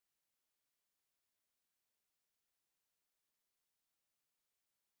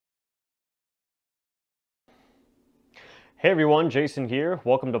Hey everyone, Jason here.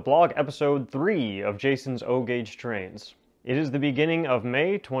 Welcome to vlog episode 3 of Jason's O-Gauge Trains. It is the beginning of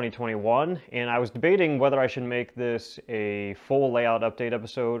May 2021, and I was debating whether I should make this a full layout update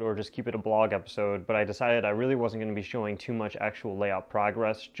episode or just keep it a blog episode, but I decided I really wasn't going to be showing too much actual layout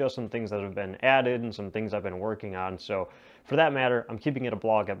progress, just some things that have been added and some things I've been working on. So for that matter, I'm keeping it a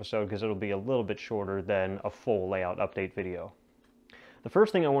blog episode because it'll be a little bit shorter than a full layout update video. The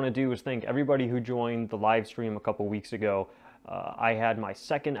first thing I want to do is thank everybody who joined the live stream a couple weeks ago. I had my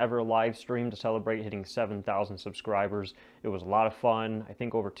second ever live stream to celebrate hitting 7,000 subscribers. It was a lot of fun. I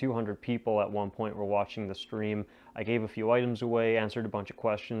think over 200 people at one point were watching the stream. I gave a few items away, answered a bunch of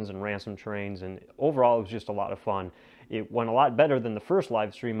questions, and ran some trains, and overall it was just a lot of fun. It went a lot better than the first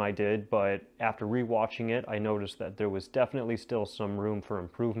live stream I did, but after rewatching it, I noticed that there was definitely still some room for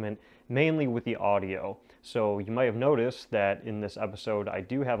improvement, mainly with the audio. So you might have noticed that in this episode I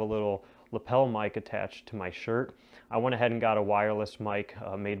do have a little lapel mic attached to my shirt. I went ahead and got a wireless mic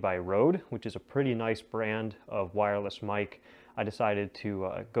made by Rode, which is a pretty nice brand of wireless mic. I decided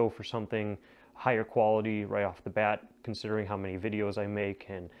to go for something higher quality right off the bat, considering how many videos I make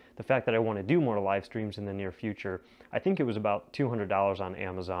and the fact that I want to do more live streams in the near future. I think it was about $200 on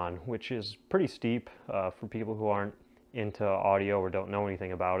Amazon, which is pretty steep for people who aren't into audio or don't know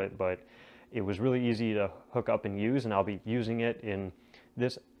anything about it, but it was really easy to hook up and use, and I'll be using it in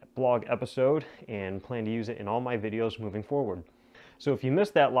this blog episode and plan to use it in all my videos moving forward. So if you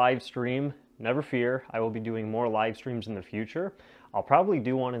missed that live stream, never fear, I will be doing more live streams in the future. I'll probably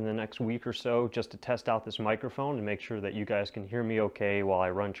do one in the next week or so just to test out this microphone and make sure that you guys can hear me okay while I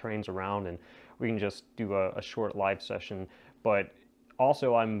run trains around, and we can just do a short live session. But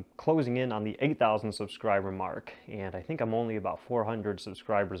also, I'm closing in on the 8,000 subscriber mark, and I think I'm only about 400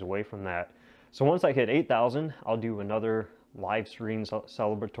 subscribers away from that. So once I hit 8,000, I'll do another live stream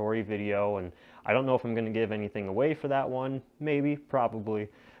celebratory video, and I don't know if I'm going to give anything away for that one. Maybe, probably,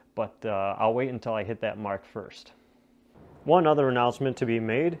 but I'll wait until I hit that mark first. One other announcement to be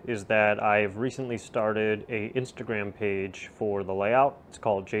made is that I've recently started an Instagram page for the layout. It's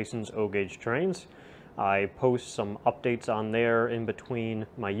called Jason's O-Gauge Trains. I post some updates on there in between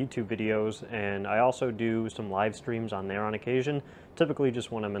my YouTube videos, and I also do some live streams on there on occasion, typically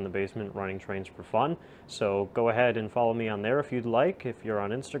just when I'm in the basement running trains for fun. So go ahead and follow me on there if you'd like. If you're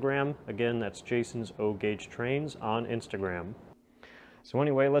on Instagram, again, that's Jason's O-Gauge Trains on Instagram. So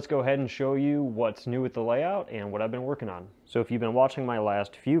anyway, let's go ahead and show you what's new with the layout and what I've been working on. So if you've been watching my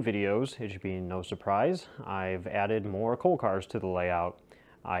last few videos, it should be no surprise, I've added more coal cars to the layout.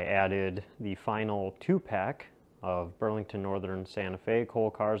 I added the final 2-pack of Burlington Northern Santa Fe coal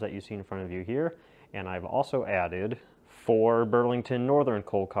cars that you see in front of you here, and I've also added 4 Burlington Northern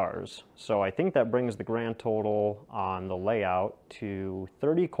coal cars. So I think that brings the grand total on the layout to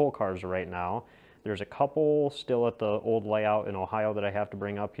 30 coal cars right now. There's a couple still at the old layout in Ohio that I have to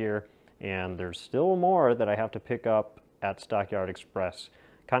bring up here, and there's still more that I have to pick up at Stockyard Express.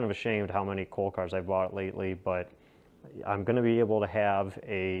 Kind of ashamed how many coal cars I've bought lately, but I'm going to be able to have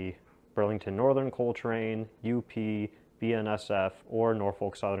a Burlington Northern coal train, UP, BNSF, or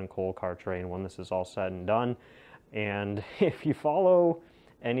Norfolk Southern coal car train when this is all said and done. And if you follow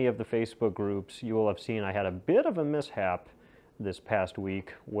any of the Facebook groups, you will have seen I had a bit of a mishap this past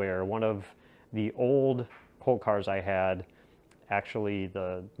week where one of the old coal cars I had, actually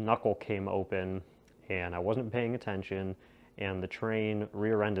the knuckle came open and I wasn't paying attention and the train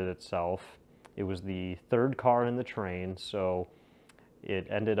rear-ended itself. It was the 3rd car in the train, so it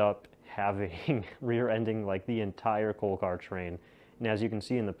ended up having rear-ending like the entire coal car train. And as you can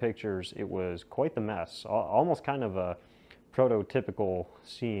see in the pictures, it was quite the mess, almost kind of a prototypical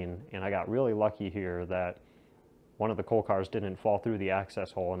scene. And I got really lucky here that one of the coal cars didn't fall through the access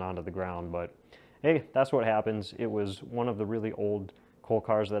hole and onto the ground, but hey, that's what happens. It was one of the really old coal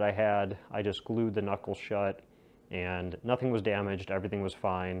cars that I had. I just glued the knuckle shut and nothing was damaged, everything was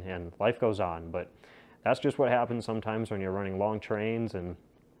fine, and life goes on. But that's just what happens sometimes when you're running long trains and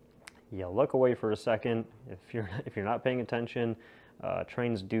you look away for a second. If you're not paying attention,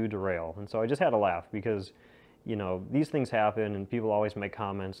 trains do derail. And so I just had to laugh because, you know, these things happen and people always make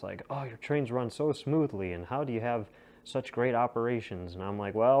comments like, oh, your trains run so smoothly and how do you have such great operations? And I'm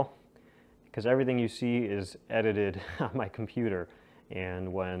like, well, because everything you see is edited on my computer,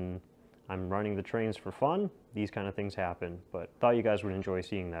 and when I'm running the trains for fun, these kind of things happen, but thought you guys would enjoy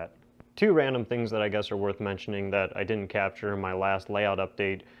seeing that. 2 random things that I guess are worth mentioning that I didn't capture in my last layout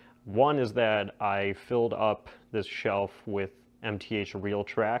update. One is that I filled up this shelf with MTH reel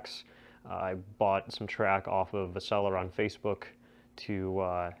tracks. I bought some track off of a seller on Facebook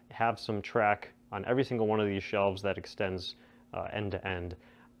to have some track on every single one of these shelves that extends end to end.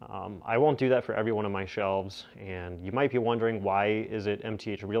 I won't do that for every one of my shelves, and you might be wondering, why is it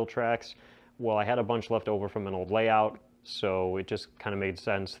MTH Real Tracks? Well, I had a bunch left over from an old layout, so it just kind of made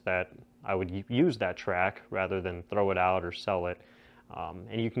sense that I would use that track rather than throw it out or sell it.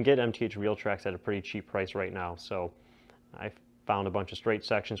 And you can get MTH Real Tracks at a pretty cheap price right now, so I found a bunch of straight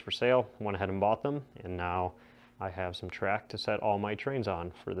sections for sale, went ahead and bought them, and now I have some track to set all my trains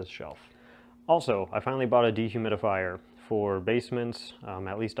on for this shelf. Also, I finally bought a dehumidifier for basements,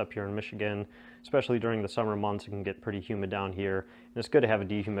 at least up here in Michigan. Especially during the summer months, it can get pretty humid down here, and it's good to have a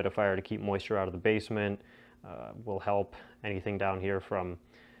dehumidifier to keep moisture out of the basement. Will help anything down here from,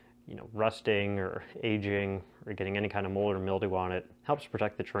 rusting or aging or getting any kind of mold or mildew on it. Helps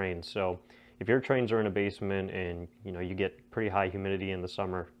protect the trains. So if your trains are in a basement and you get pretty high humidity in the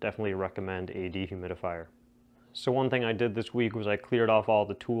summer, definitely recommend a dehumidifier. So one thing I did this week was I cleared off all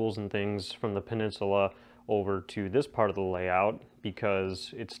the tools and things from the peninsula over to this part of the layout,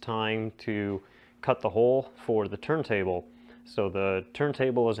 because it's time to cut the hole for the turntable. So the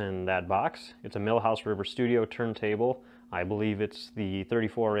turntable is in that box. It's a Millhouse River Studio turntable. I believe it's the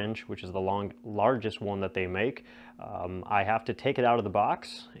 34-inch, which is the largest one that they make. I have to take it out of the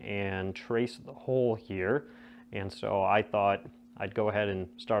box and trace the hole here, and so I thought I'd go ahead and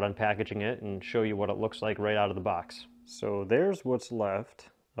start unpackaging it and show you what it looks like right out of the box. So there's what's left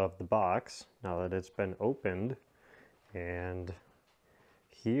of the box now that it's been opened, and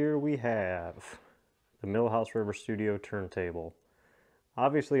here we have the Millhouse River Studio turntable.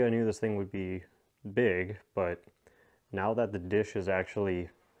 Obviously I knew this thing would be big, but now that the dish is actually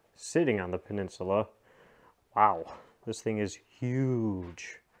sitting on the peninsula, wow, this thing is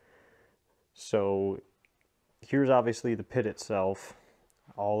huge. So here's obviously the pit itself.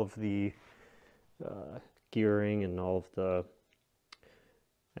 All of the gearing and all of the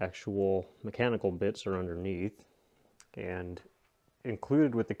actual mechanical bits are underneath. And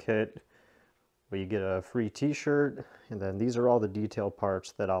included with the kit, well, you get a free t-shirt, and then these are all the detail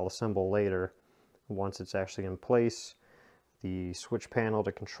parts that I'll assemble later once it's actually in place. The switch panel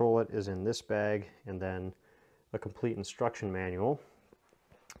to control it is in this bag, and then a complete instruction manual.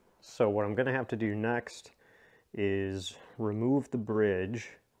 So what I'm going to have to do next is remove the bridge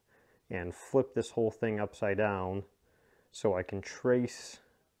and flip this whole thing upside down so I can trace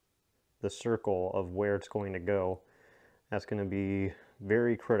the circle of where it's going to go. That's going to be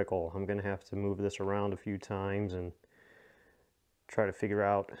very critical. I'm going to have to move this around a few times and try to figure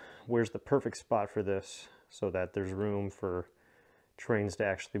out where's the perfect spot for this so that there's room for trains to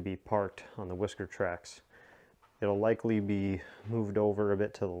actually be parked on the whisker tracks. It'll likely be moved over a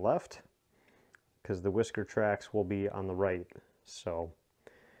bit to the left because the whisker tracks will be on the right. So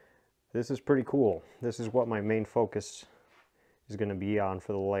this is pretty cool. This is what my main focus is going to be on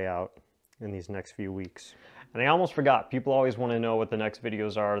for the layout in these next few weeks. And I almost forgot, people always want to know what the next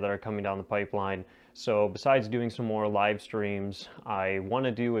videos are that are coming down the pipeline. So besides doing some more live streams, I want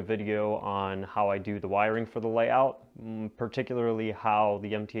to do a video on how I do the wiring for the layout, particularly how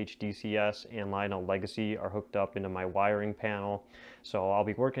the MTH DCS and Lionel Legacy are hooked up into my wiring panel. So I'll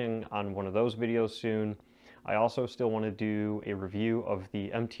be working on one of those videos soon. I also still want to do a review of the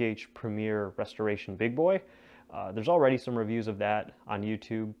MTH Premier Restoration Big Boy. There's already some reviews of that on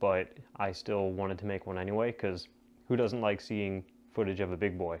YouTube, but I still wanted to make one anyway, because who doesn't like seeing footage of a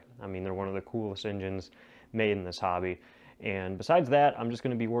big boy? I mean, they're one of the coolest engines made in this hobby. And besides that, I'm just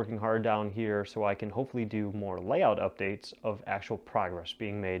going to be working hard down here so I can hopefully do more layout updates of actual progress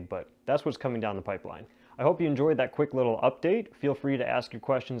being made, but that's what's coming down the pipeline. I hope you enjoyed that quick little update. Feel free to ask your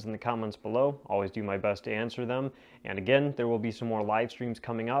questions in the comments below. Always do my best to answer them. And again, there will be some more live streams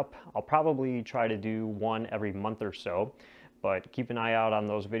coming up. I'll probably try to do one every month or so, but keep an eye out on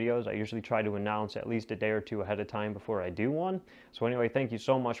those videos. I usually try to announce at least a day or two ahead of time before I do one. So anyway, thank you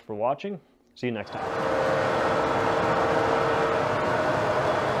so much for watching. See you next time.